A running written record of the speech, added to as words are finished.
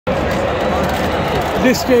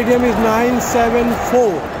This stadium is 974,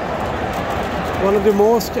 one of the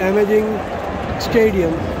most amazing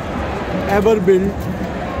stadium ever built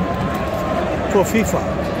for FIFA.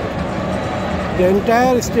 The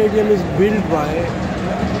entire stadium is built by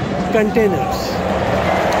containers.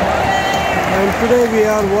 And today we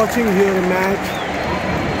are watching here a match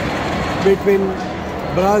between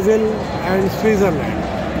Brazil and Switzerland.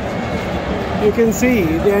 You can see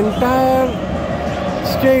the entire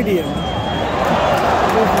stadium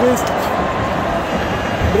is with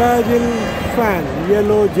Brazil fan,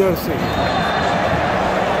 yellow jersey.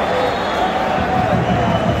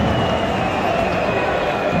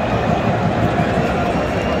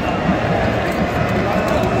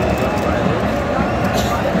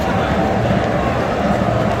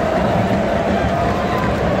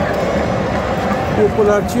 People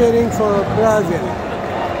are cheering for Brazil,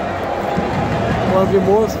 for the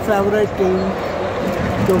most favorite team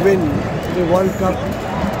to win the World Cup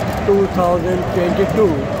 2022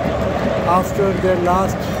 after their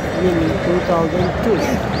last win in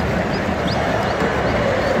 2002.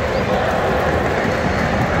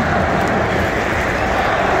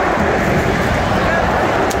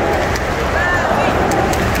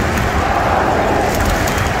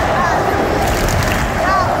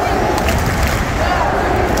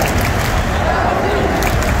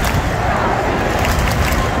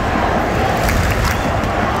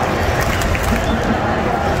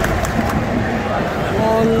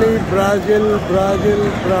 'Brazil, Brazil,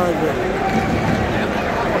 Brazil'.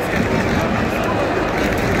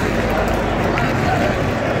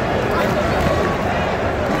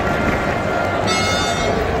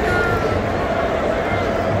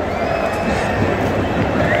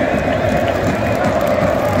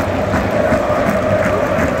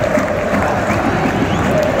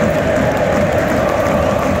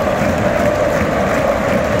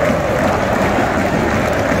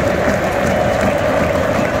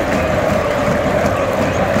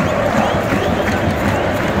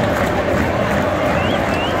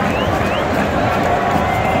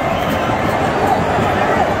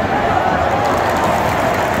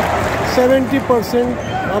 %70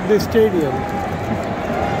 of the stadium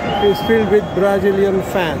is filled with Brazilian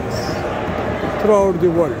fans throughout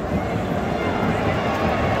the world.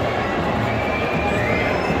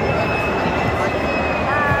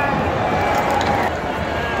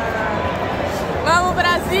 Vamos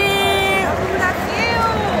Brasil! Brasil!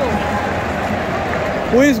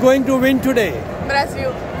 Who is going to win today?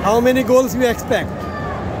 Brasil. How many goals we expect?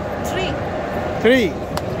 3. 3.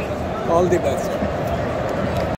 All the best.